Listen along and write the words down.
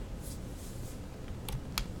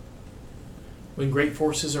When great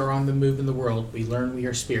forces are on the move in the world, we learn we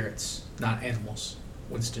are spirits, not animals.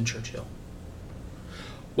 Winston Churchill.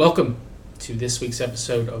 Welcome to this week's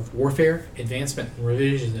episode of Warfare, Advancement, and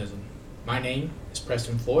Revisionism. My name is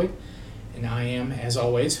Preston Floyd, and I am, as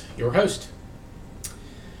always, your host.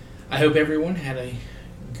 I hope everyone had a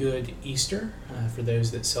good Easter for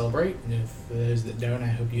those that celebrate, and for those that don't, I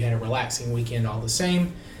hope you had a relaxing weekend all the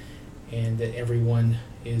same, and that everyone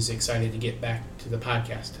is excited to get back to the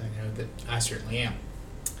podcast. I know that I certainly am.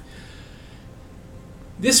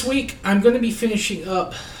 This week, I'm going to be finishing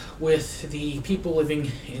up with the people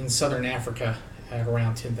living in southern Africa at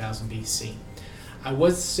around 10,000 BC. I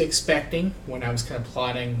was expecting, when I was kind of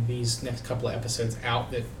plotting these next couple of episodes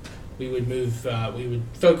out, that we would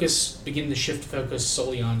begin to shift focus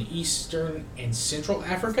solely on Eastern and Central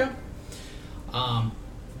Africa.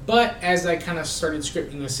 But as I kind of started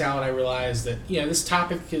scripting this out, I realized that, this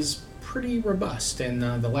topic is pretty robust, and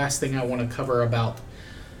the last thing I want to cover about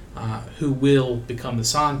who will become the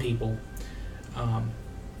San people,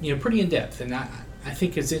 pretty in depth, and I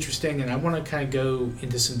think it's interesting, and I want to kind of go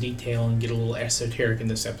into some detail and get a little esoteric in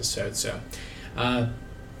this episode. So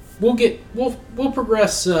we'll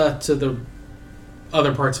progress to the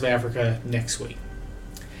other parts of Africa next week.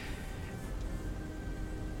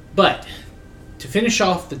 But to finish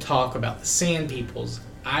off the talk about the San peoples,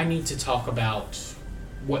 I need to talk about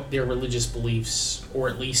what their religious beliefs, or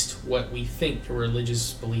at least what we think their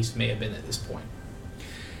religious beliefs may have been at this point.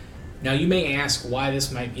 Now, you may ask why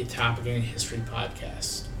this might be a topic in a history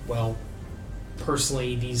podcast. Well,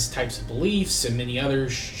 personally, these types of beliefs and many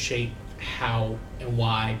others shape how and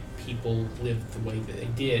why people lived the way that they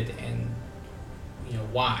did, and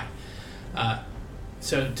why.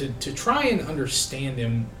 So to try and understand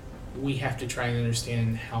them, we have to try and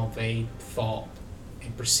understand how they thought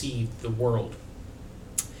and perceived the world.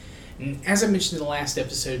 And as I mentioned in the last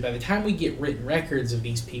episode, by the time we get written records of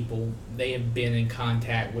these people, they have been in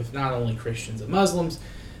contact with not only Christians and Muslims,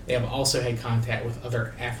 they have also had contact with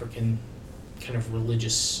other African kind of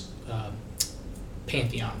religious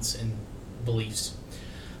pantheons and beliefs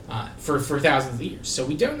for thousands of years. So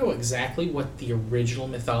we don't know exactly what the original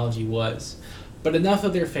mythology was, but enough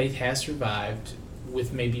of their faith has survived,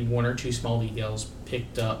 with maybe one or two small details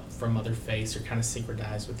picked up from other faiths or kind of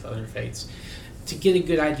synchronized with other faiths, to get a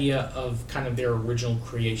good idea of kind of their original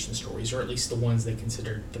creation stories, or at least the ones they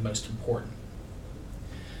considered the most important.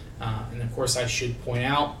 And of course, I should point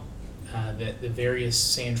out that the various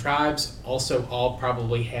San tribes also all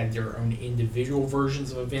probably had their own individual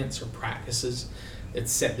versions of events or practices that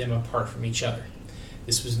set them apart from each other.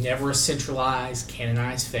 This was never a centralized,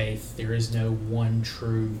 canonized faith. There is no one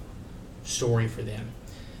true story for them.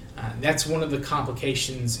 That's one of the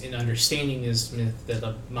complications in understanding this myth that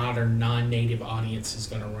a modern non-native audience is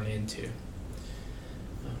going to run into.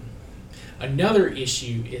 Another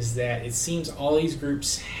issue is that it seems all these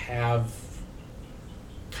groups have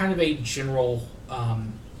kind of a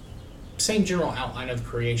same general outline of the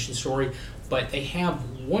creation story, but they have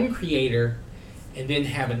one creator and then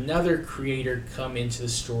have another creator come into the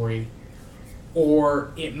story.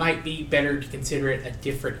 Or it might be better to consider it a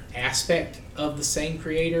different aspect of the same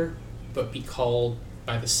creator, but be called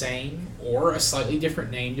by the same or a slightly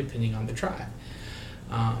different name depending on the tribe.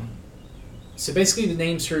 So basically the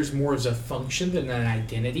name serves more as a function than an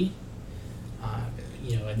identity, a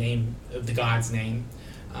name of the god's name.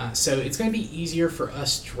 So it's going to be easier for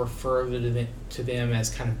us to refer to them as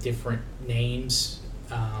kind of different names,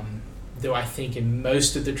 though I think in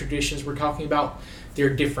most of the traditions we're talking about,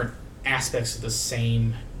 they're different aspects of the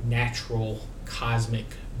same natural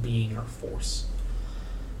cosmic being or force.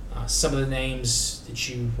 Some of the names that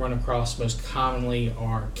you run across most commonly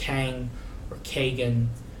are Kang or Kagan,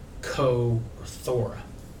 Ko, or Thora.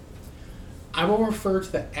 I will refer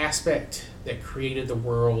to the aspect that created the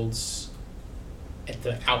worlds at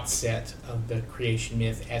the outset of the creation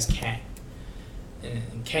myth as Kang.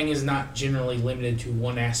 And Kang is not generally limited to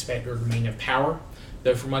one aspect or domain of power,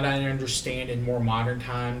 though from what I understand in more modern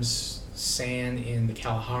times, San in the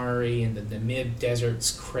Kalahari and the Namib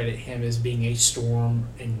deserts credit him as being a storm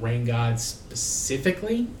and rain god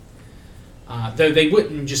specifically, though they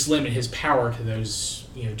wouldn't just limit his power to those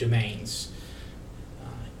domains.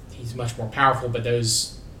 He's much more powerful, but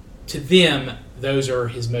those are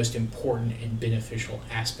his most important and beneficial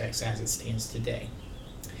aspects as it stands today.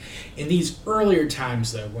 In these earlier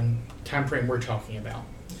times, though, when time frame we're talking about,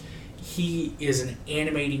 he is an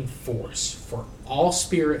animating force for all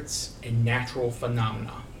spirits and natural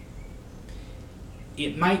phenomena.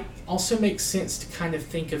 It might also make sense to kind of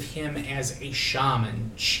think of him as a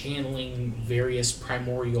shaman channeling various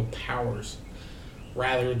primordial powers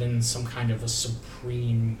rather than some kind of a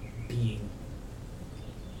supreme being.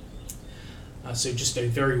 So just a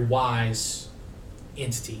very wise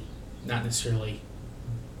entity, not necessarily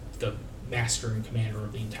the master and commander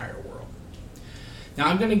of the entire world. Now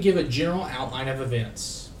I'm going to give a general outline of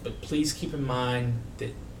events, but please keep in mind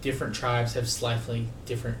that different tribes have slightly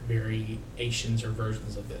different variations or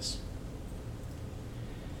versions of this.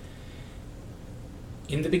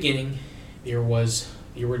 In the beginning, there was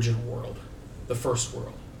the original world, the first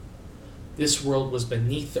world. This world was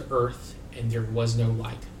beneath the earth, and there was no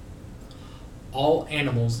light. All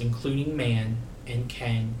animals, including man and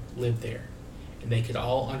Kang, lived there, and they could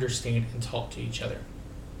all understand and talk to each other.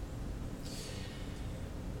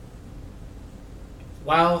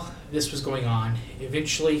 While this was going on,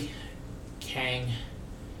 eventually Kang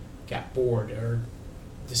got bored or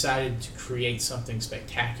decided to create something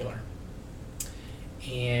spectacular.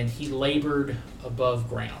 And he labored above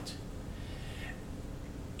ground.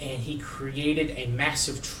 And he created a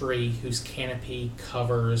massive tree whose canopy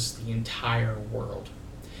covers the entire world.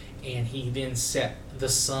 And he then set the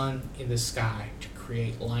sun in the sky to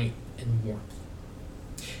create light and warmth.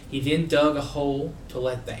 He then dug a hole to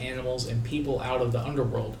let the animals and people out of the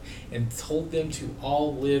underworld and told them to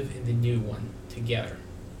all live in the new one together.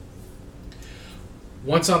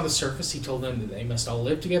 Once on the surface, he told them that they must all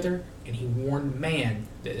live together, and he warned man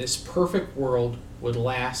that this perfect world would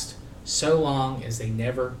last so long as they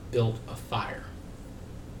never built a fire.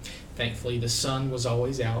 Thankfully, the sun was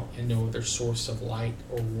always out, and no other source of light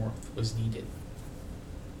or warmth was needed.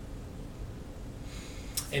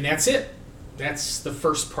 And that's it. That's the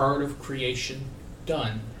first part of creation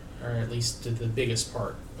done, or at least the biggest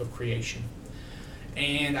part of creation.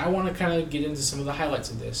 And I want to kind of get into some of the highlights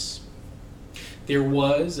of this. There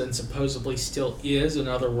was, and supposedly still is,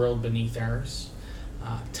 another world beneath ours.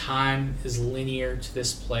 Time is linear to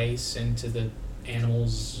this place and to the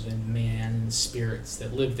animals and man and spirits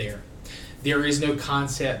that live there. There is no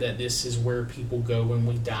concept that this is where people go when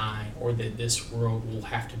we die, or that this world will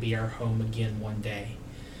have to be our home again one day.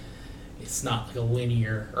 It's not like a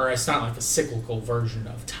linear, or it's not like a cyclical version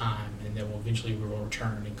of time, and then eventually we will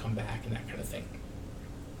return and come back and that kind of thing.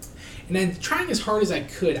 And then trying as hard as I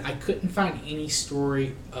couldn't find any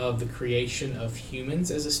story of the creation of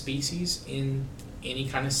humans as a species in any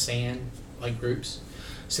kind of sand-like groups.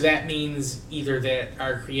 So that means either that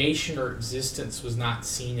our creation or existence was not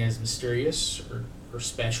seen as mysterious or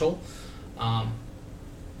special, or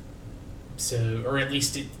at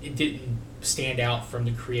least it didn't stand out from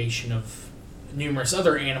the creation of numerous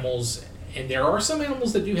other animals. And there are some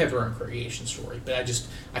animals that do have their own creation story, but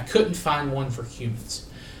I couldn't find one for humans.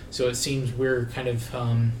 So it seems we're kind of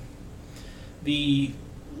the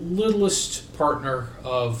littlest partner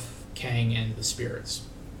of Kang and the spirits.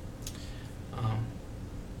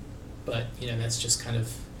 But, that's just kind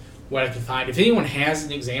of what I can find. If anyone has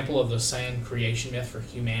an example of the sand creation myth for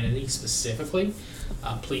humanity specifically,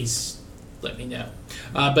 please let me know.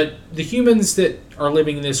 But the humans that are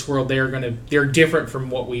living in this world, they're different from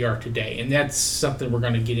what we are today. And that's something we're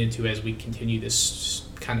going to get into as we continue this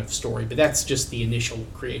kind of story. But that's just the initial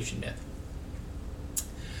creation myth.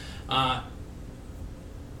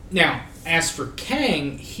 Now, as for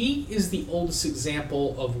Kang, he is the oldest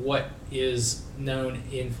example of what is known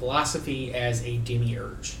in philosophy as a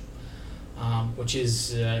demiurge, which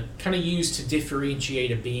is kind of used to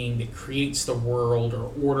differentiate a being that creates the world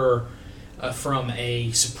or order from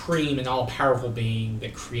a supreme and all-powerful being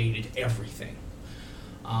that created everything.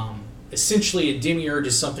 Essentially, a demiurge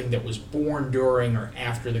is something that was born during or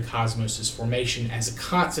after the cosmos' formation as a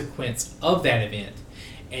consequence of that event,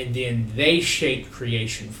 and then they shaped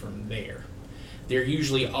creation from there. They're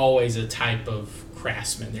usually always a type of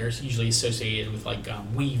craftsman. They're usually associated with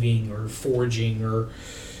weaving or forging or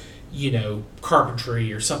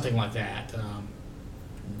carpentry or something like that.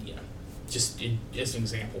 Just as an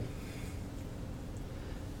example.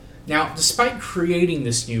 Now, despite creating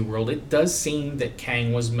this new world, it does seem that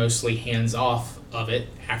Kang was mostly hands-off of it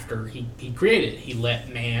after he created it. He let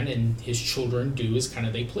man and his children do as kind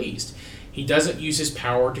of they pleased. He doesn't use his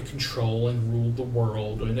power to control and rule the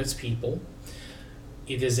world and its people.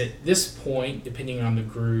 It is at this point, depending on the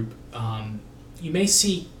group, you may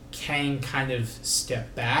see Kang kind of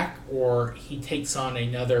step back, or he takes on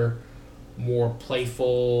another more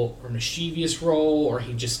playful or mischievous role, or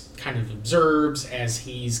he just kind of observes as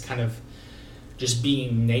he's kind of just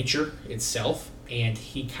being nature itself, and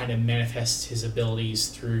he kind of manifests his abilities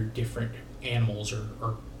through different animals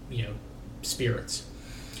or spirits.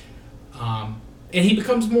 And he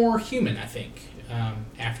becomes more human, I think,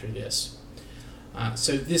 after this.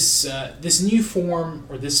 So this new form,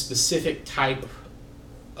 or this specific type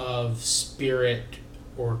of spirit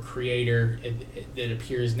or creator that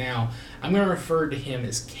appears now, I'm going to refer to him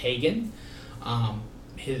as Kagan, Um,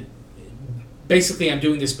 his, Basically, I'm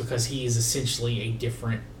doing this because he is essentially a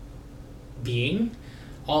different being,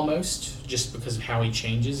 almost, just because of how he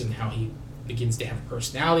changes and how he begins to have a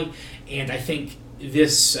personality. And I think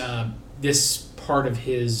this part of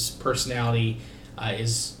his personality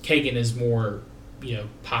is Kagan is more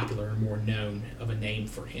popular and more known of a name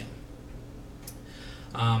for him.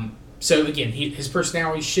 So again, his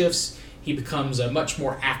personality shifts. He becomes a much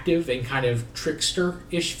more active and kind of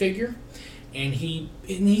trickster-ish figure, and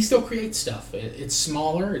he still creates stuff. It's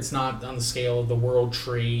smaller. It's not on the scale of the world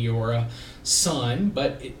tree or a sun,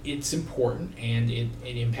 but it's important, and it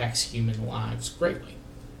impacts human lives greatly.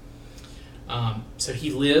 So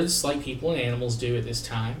he lives like people and animals do at this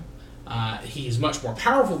time. He is much more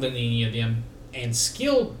powerful than any of them, and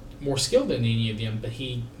more skilled than any of them. But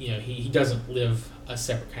he doesn't live a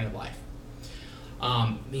separate kind of life.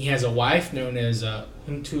 He has a wife known as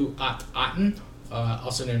Huntu At Aten,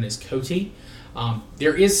 also known as Koti.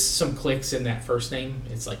 There is some clicks in that first name.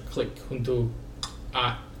 It's like click Huntu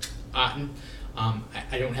At Aten.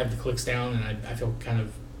 I don't have the clicks down, and I feel kind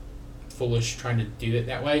of foolish trying to do it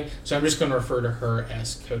that way. So I'm just going to refer to her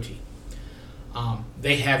as Koti.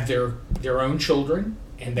 They have their own children,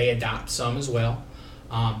 and they adopt some as well.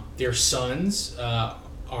 Their sons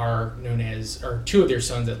are known as, or two of their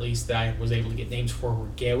sons at least, that I was able to get names for were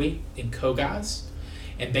Gewi and Kogaz,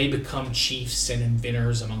 and they become chiefs and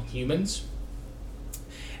inventors among humans.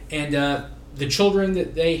 And the children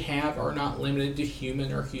that they have are not limited to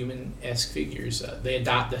human or human-esque figures. They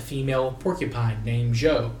adopt a female porcupine named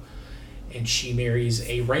Jo, and she marries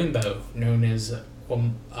a rainbow known as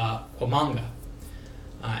Kwamanga.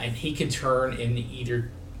 And he can turn into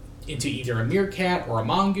either a meerkat or a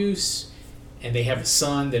mongoose, and they have a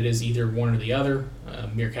son that is either one or the other,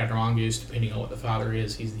 meerkat or mongoose, depending on what the father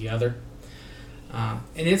is. He's the other. And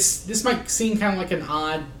this might seem kind of like an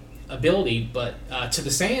odd ability, but to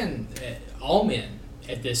the Sand, all men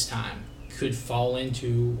at this time could fall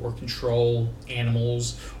into or control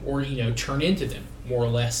animals, or turn into them more or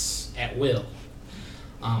less at will.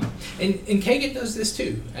 And Kagan does this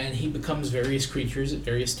too, and he becomes various creatures at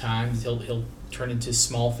various times. He'll turn into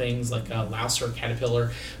small things like a louse or a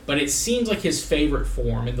caterpillar, but it seems like his favorite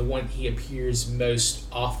form, and the one he appears most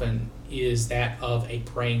often, is that of a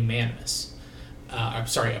praying mantis. A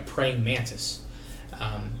praying mantis.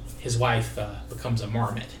 His wife becomes a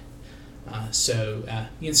marmot. So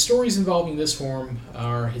stories involving this form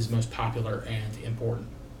are his most popular and important.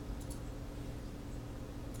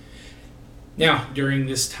 Now, during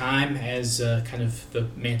this time, as kind of the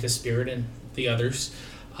mantis spirit and the others,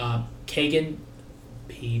 Kagan,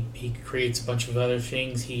 he creates a bunch of other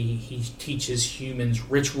things. He teaches humans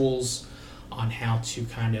rituals on how to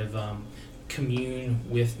kind of commune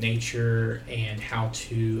with nature and how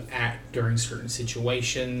to act during certain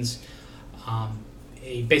situations.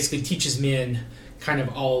 He basically teaches men kind of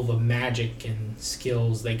all the magic and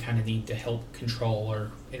skills they kind of need to help control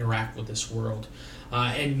or interact with this world.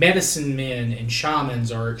 And medicine men and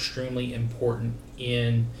shamans are extremely important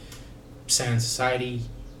in Sand society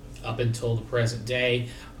up until the present day.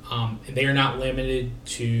 And they are not limited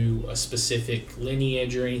to a specific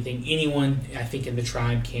lineage or anything. Anyone, I think, in the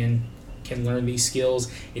tribe can learn these skills.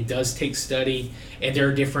 It does take study, and there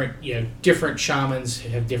are different shamans who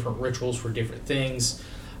have different rituals for different things.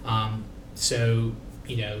 So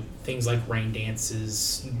things like rain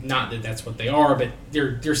dances, not that that's what they are, but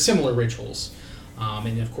they're similar rituals.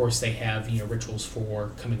 And of course they have rituals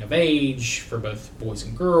for coming of age for both boys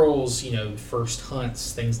and girls, first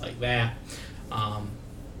hunts, things like that.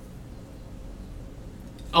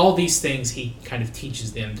 All these things he kind of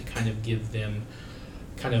teaches them to kind of give them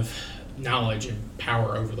kind of knowledge and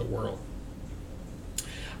power over the world.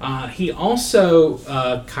 He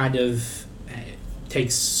also kind of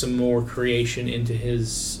takes some more creation into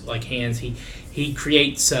his hands. He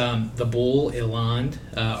creates the bull eland,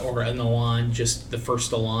 or an eland, just the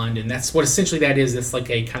first eland, and that's what essentially that is. It's like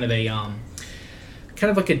a kind of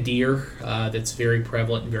like a deer that's very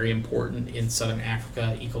prevalent and very important in southern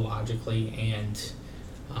Africa ecologically and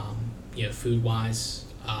food wise.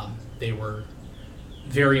 They were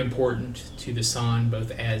very important to the San,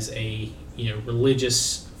 both as a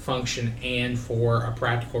religious function and for a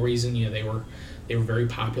practical reason. They were very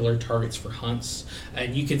popular targets for hunts,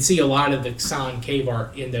 and you can see a lot of the San cave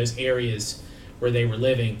art in those areas where they were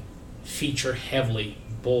living feature heavily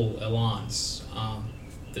bull elands.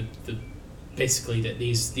 Basically that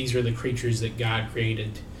these are the creatures that God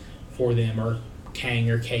created for them, or Kang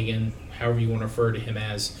or Kagan, however you want to refer to him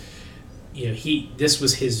as. This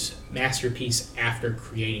was his masterpiece after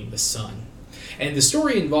creating the sun. And the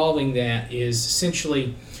story involving that is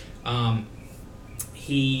essentially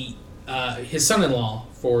he his son-in-law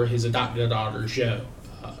for his adopted daughter, Jo,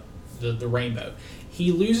 the Rainbow.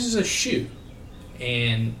 He loses a shoe,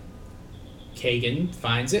 and Kagan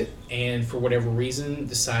finds it, and for whatever reason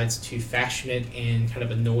decides to fashion it and kind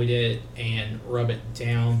of anoint it and rub it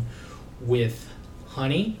down with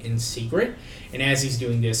honey in secret. And as he's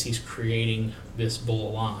doing this, he's creating this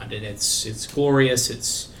Bull Eland, and it's glorious.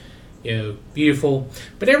 It's beautiful,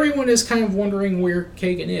 but everyone is kind of wondering where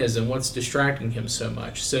Kagan is and what's distracting him so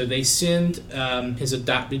much. So they send his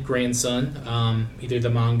adopted grandson, either the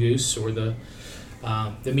mongoose or the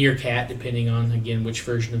meerkat, depending on again which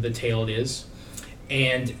version of the tale it is,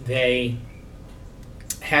 and they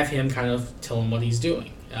have him kind of tell him what he's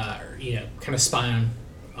doing, kind of spy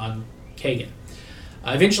on Kagan.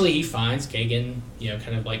 Eventually, he finds Kagan,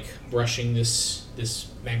 kind of like brushing this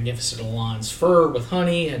magnificent Eland's fur with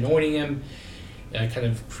honey, anointing him, kind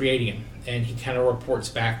of creating him, and he kind of reports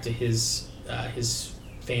back to his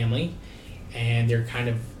family, and they're kind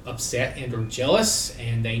of upset and or jealous,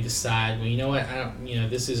 and they decide, well, you know what,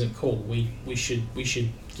 this isn't cool. We should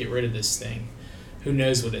get rid of this thing. Who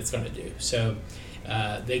knows what it's going to do? So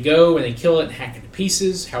they go and they kill it and hack it to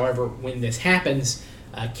pieces. However, when this happens,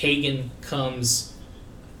 Kagan comes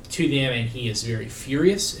to them, and he is very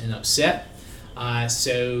furious and upset.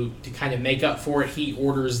 So to kind of make up for it, he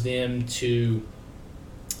orders them to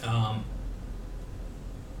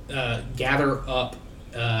gather up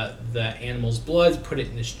the animal's blood, put it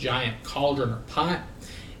in this giant cauldron or pot,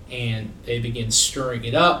 and they begin stirring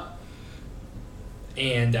it up.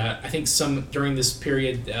 And I think during this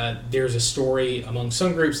period, there's a story among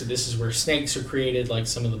some groups that this is where snakes are created, like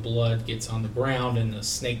some of the blood gets on the ground and the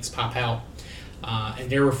snakes pop out. And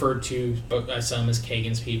they're referred to by some as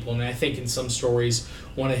Kagan's people. And I think in some stories,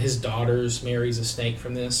 one of his daughters marries a snake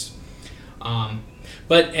from this.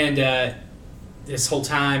 This whole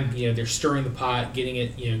time, they're stirring the pot, getting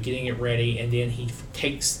it ready, and then he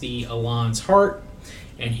takes the Eland's heart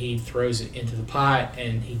and he throws it into the pot,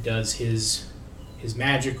 and he does his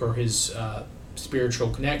magic or his spiritual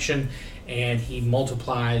connection, and he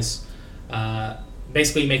multiplies.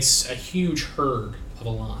 Basically, makes a huge herd of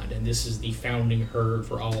Eland, and this is the founding herd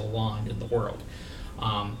for all Eland in the world.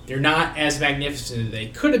 They're not as magnificent as they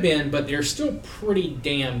could have been, but they're still pretty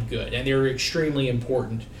damn good, and they're extremely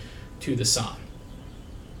important to the sun.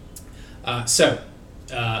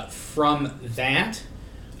 From that,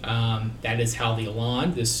 that is how the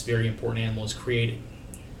Eland, this very important animal, is created.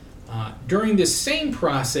 During this same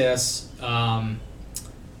process, Kagan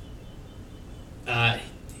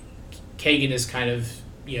is kind of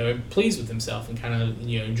pleased with himself and kind of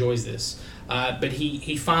enjoys this, but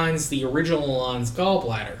he finds the original Eland's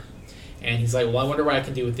gallbladder, and he's like, well, I wonder what I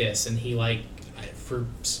can do with this. And he for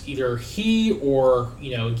either he or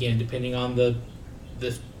again depending on the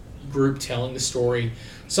group telling the story,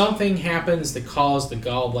 something happens that caused the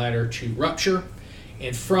gallbladder to rupture,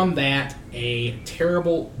 and from that a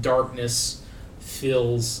terrible darkness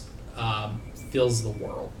fills the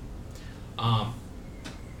world,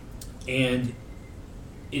 and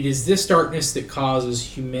it is this darkness that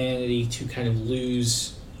causes humanity to kind of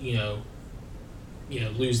lose their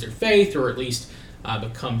faith, or at least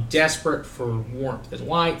become desperate for warmth and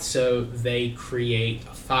light. So they create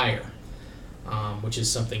a fire, which is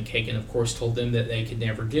something Kagan, of course, told them that they could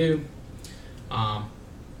never do.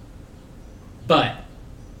 But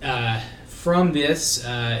from this,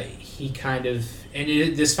 he kind of,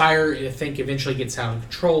 this fire, I think, eventually gets out of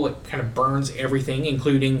control. It kind of burns everything,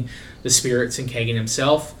 including the spirits and Kagan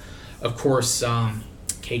himself. Of course,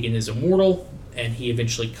 Kagan is immortal, and he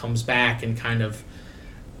eventually comes back and kind of,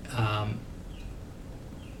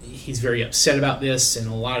 he's very upset about this, and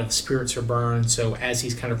a lot of the spirits are burned. So as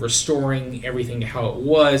he's kind of restoring everything to how it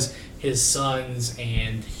was, his sons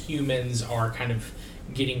and humans are kind of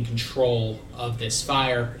getting control of this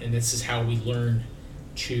fire, and this is how we learn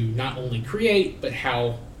to not only create, but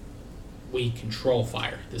how we control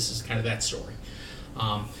fire. This is kind of that story.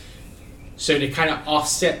 So to kind of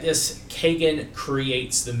offset this, Kagan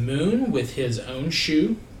creates the moon with his own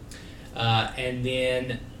shoe, and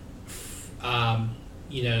then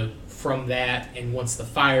from that, and once the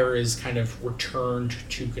fire is kind of returned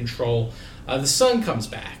to control, the sun comes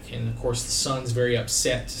back, and of course the sun's very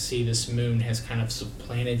upset to see this moon has kind of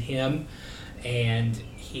supplanted him, and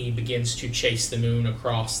he begins to chase the moon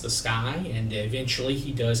across the sky, and eventually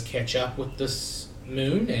he does catch up with this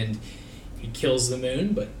moon, and he kills the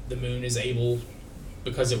moon, but the moon is able,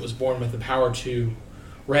 because it was born with the power to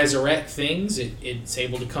resurrect things, it's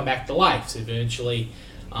able to come back to life. So eventually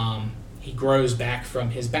he grows back from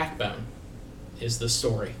his backbone, is the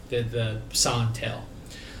story that the San tell.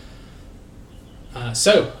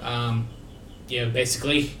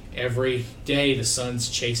 basically every day the sun's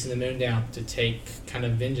chasing the moon down to take kind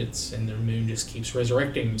of vengeance, and the moon just keeps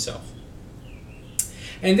resurrecting himself.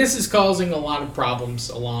 And this is causing a lot of problems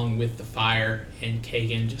along with the fire, and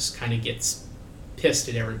Kagan just kind of gets pissed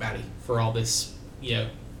at everybody for all this,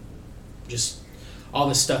 just all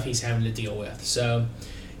this stuff he's having to deal with. So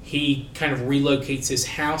he kind of relocates his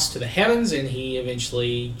house to the heavens, and he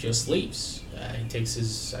eventually just leaves. He takes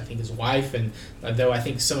his wife, and though I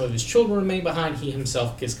think some of his children remain behind, he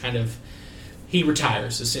himself he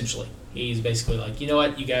retires, essentially. He's basically like, you know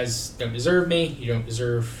what, you guys don't deserve me, you don't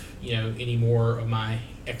deserve, any more of my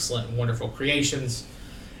excellent and wonderful creations,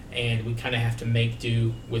 and we kind of have to make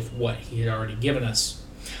do with what he had already given us.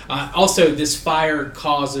 Also, this fire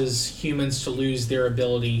causes humans to lose their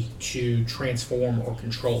ability to transform or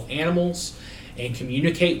control animals and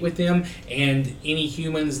communicate with them, and any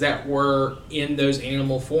humans that were in those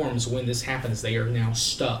animal forms when this happens, they are now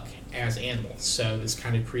stuck as animals. So this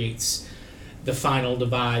kind of creates the final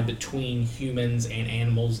divide between humans and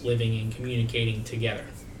animals living and communicating together.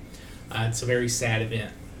 It's a very sad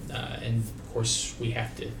event, and of course we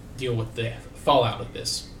have to deal with the fallout of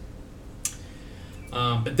this.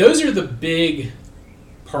 But those are the big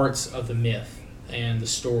parts of the myth and the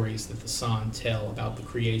stories that the San tell about the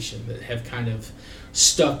creation that have kind of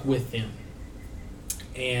stuck with them.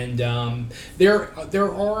 And there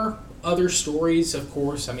are other stories, of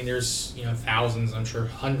course. I mean, there's thousands, I'm sure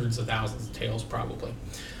hundreds of thousands of tales probably.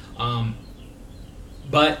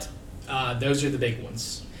 But those are the big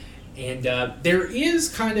ones. And there is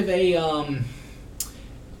kind of a...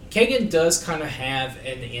 Kagan does kind of have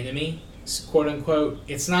an enemy, quote unquote.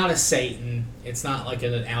 It's not a Satan. It's not like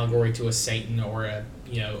an allegory to a Satan or an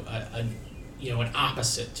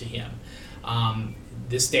opposite to him.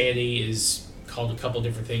 This deity is called a couple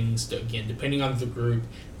different things. Again, depending on the group,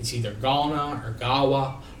 it's either Galna or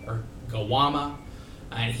Gawa or Gawama,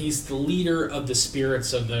 and he's the leader of the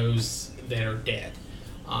spirits of those that are dead.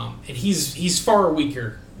 And he's far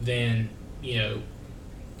weaker than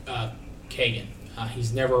Kagan.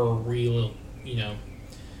 He's never a real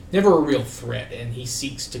threat, and he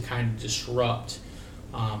seeks to kind of disrupt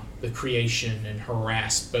the creation and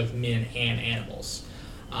harass both men and animals.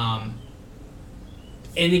 And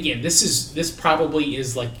again, this probably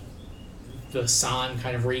is like the San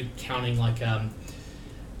kind of recounting like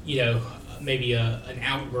maybe an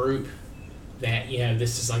out group that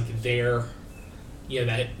this is like their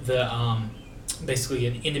that the basically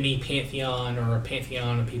an enemy pantheon or a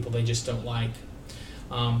pantheon of people they just don't like.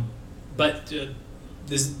 But the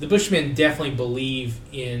Bushmen definitely believe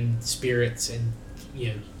in spirits and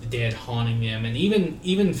the dead haunting them, and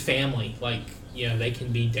even family, like they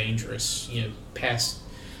can be dangerous. Past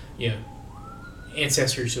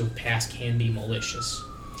ancestors who have passed can be malicious,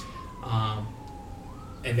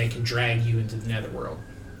 and they can drag you into the netherworld.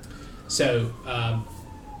 So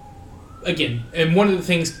again, and one of the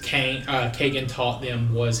things Kagan taught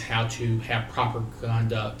them was how to have proper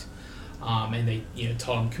conduct. And they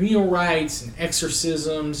taught them communal rites and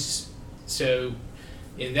exorcisms. So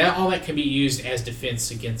that all that can be used as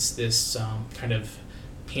defense against this kind of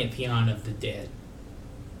pantheon of the dead.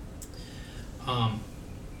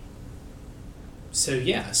 So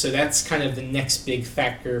that's kind of the next big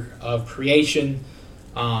factor of creation.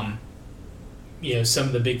 Some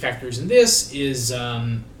of the big factors in this is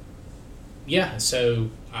so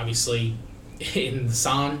obviously in the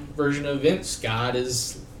San version of events, God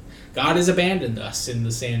has abandoned us in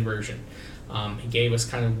the San version. He gave us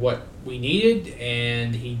kind of what we needed,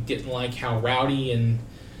 and he didn't like how rowdy and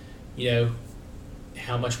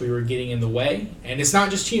how much we were getting in the way. And it's not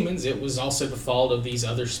just humans, it was also the fault of these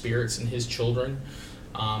other spirits and his children.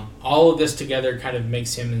 All of this together kind of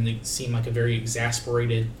makes him seem like a very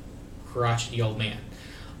exasperated, crotchety old man.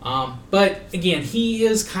 But again, he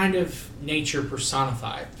is kind of nature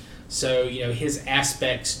personified. So, his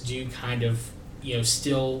aspects do kind of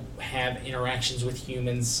still have interactions with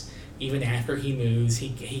humans even after he moves.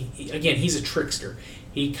 He again, he's a trickster.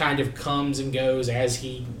 He kind of comes and goes as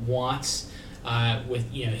he wants.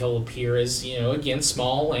 He'll appear as again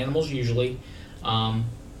small animals usually, and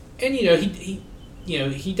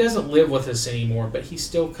he doesn't live with us anymore, but he's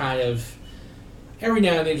still kind of every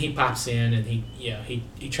now and then he pops in and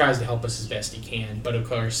he tries to help us as best he can. But of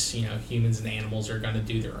course, humans and animals are going to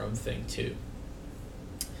do their own thing too.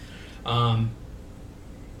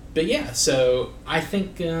 But yeah, so I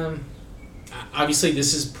think obviously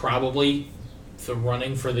this is probably the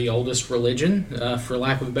running for the oldest religion, for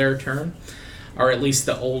lack of a better term, or at least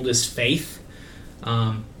the oldest faith.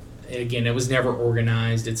 Again, it was never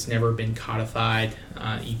organized. It's never been codified.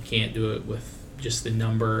 You can't do it with just the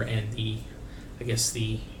number and the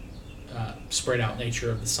spread out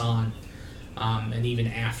nature of the San, and even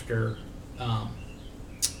after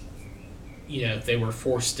they were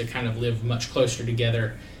forced to kind of live much closer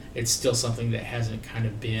together, it's still something that hasn't kind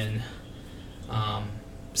of been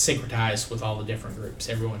syncretized with all the different groups.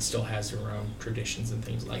 Everyone still has their own traditions and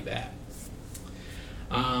things like that.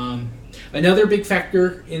 Another big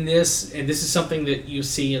factor in this, and this is something that you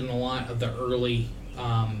see in a lot of the early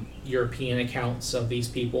European accounts of these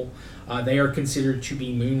people, they are considered to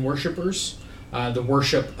be moon worshippers. The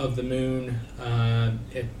worship of the moon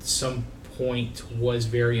at some point was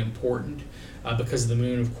very important because the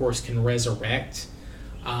moon, of course, can resurrect.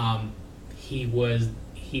 He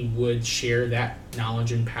would share that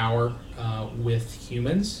knowledge and power with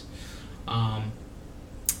humans,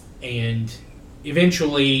 and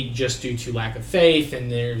eventually, just due to lack of faith,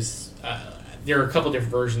 and there are a couple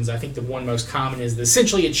different versions. I think the one most common is that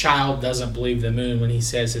essentially a child doesn't believe the moon when he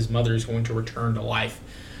says his mother is going to return to life,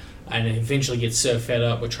 and eventually gets so fed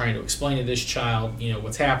up with trying to explain to this child,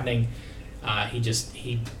 what's happening.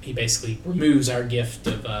 He basically removes our gift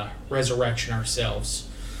of resurrection ourselves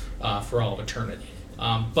for all of eternity.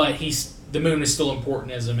 But the moon is still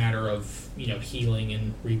important as a matter of healing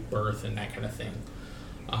and rebirth and that kind of thing.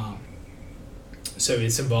 So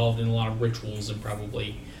it's involved in a lot of rituals and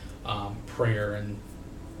probably prayer and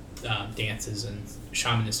dances and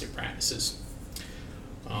shamanistic practices.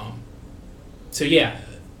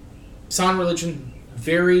 San religion,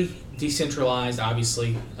 very decentralized,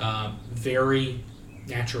 obviously, very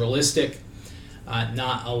naturalistic,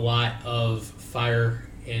 not a lot of fire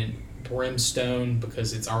and brimstone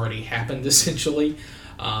because it's already happened essentially.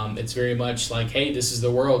 It's very much like, hey, this is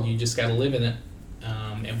the world, you just got to live in it.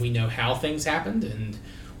 And we know how things happened and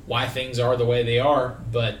why things are the way they are,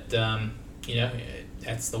 but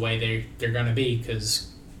that's the way they're going to be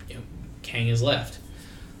because Kang is left.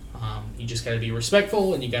 You just got to be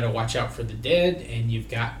respectful, and you got to watch out for the dead, and you've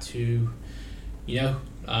got to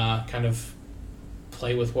kind of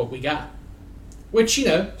play with what we got, which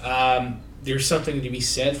there's something to be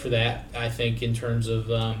said for that. I think in terms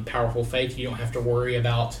of powerful faith, you don't have to worry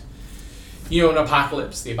about an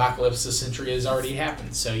apocalypse. The apocalypse this century has already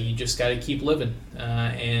happened, so you just got to keep living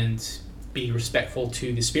and be respectful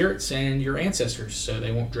to the spirits and your ancestors, so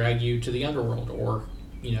they won't drag you to the underworld or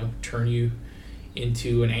turn you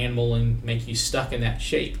into an animal and make you stuck in that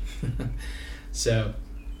shape. So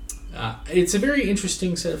it's a very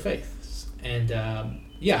interesting set of faiths, and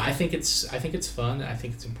I think it's fun. I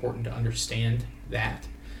think it's important to understand that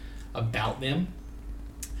about them.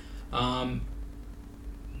 And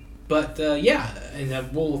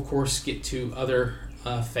we'll of course get to other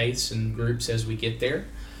faiths and groups as we get there.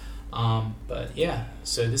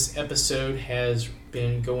 So this episode has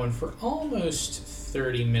been going for almost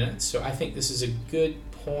 30 minutes, so I think this is a good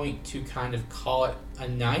point to kind of call it a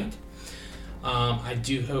night. I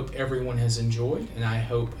do hope everyone has enjoyed, and I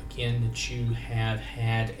hope again that you have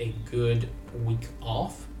had a good week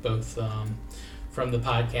off, both from the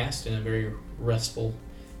podcast and a very restful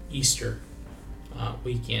Easter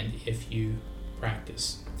weekend if you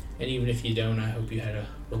practice. And even if you don't, I hope you had a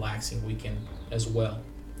relaxing weekend as well.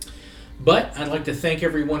 But I'd like to thank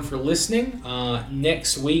everyone for listening.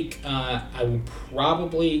 Next week, I will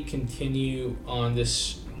probably continue on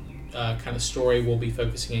this kind of story. We'll be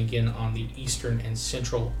focusing again on the Eastern and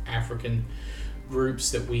Central African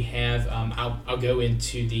groups that we have. I'll go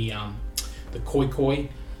into the Khoikhoi,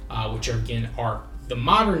 which are the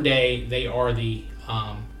modern day. They are the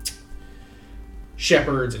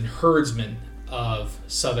shepherds and herdsmen of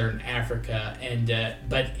southern Africa,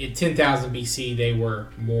 but in 10,000 BC they were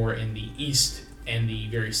more in the east and the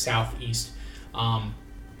very southeast,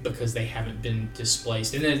 because they haven't been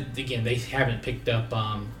displaced, and then again they haven't picked up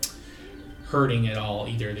herding at all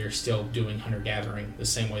either. They're still doing hunter-gathering the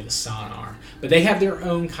same way the San are, but they have their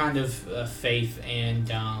own kind of faith and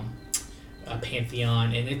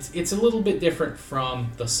pantheon, and it's a little bit different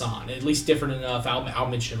from the San, at least different enough. I'll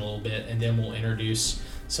mention a little bit, and then we'll introduce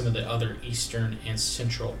some of the other Eastern and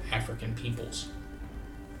Central African peoples.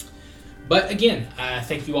 But again,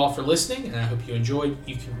 thank you all for listening, and I hope you enjoyed.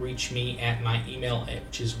 You can reach me at my email,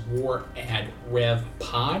 which is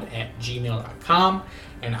waradrevpod@gmail.com,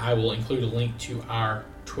 and I will include a link to our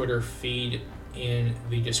Twitter feed in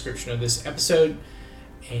the description of this episode.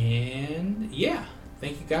 And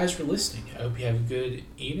thank you guys for listening. I hope you have a good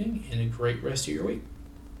evening and a great rest of your week.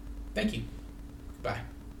 Thank you. Bye.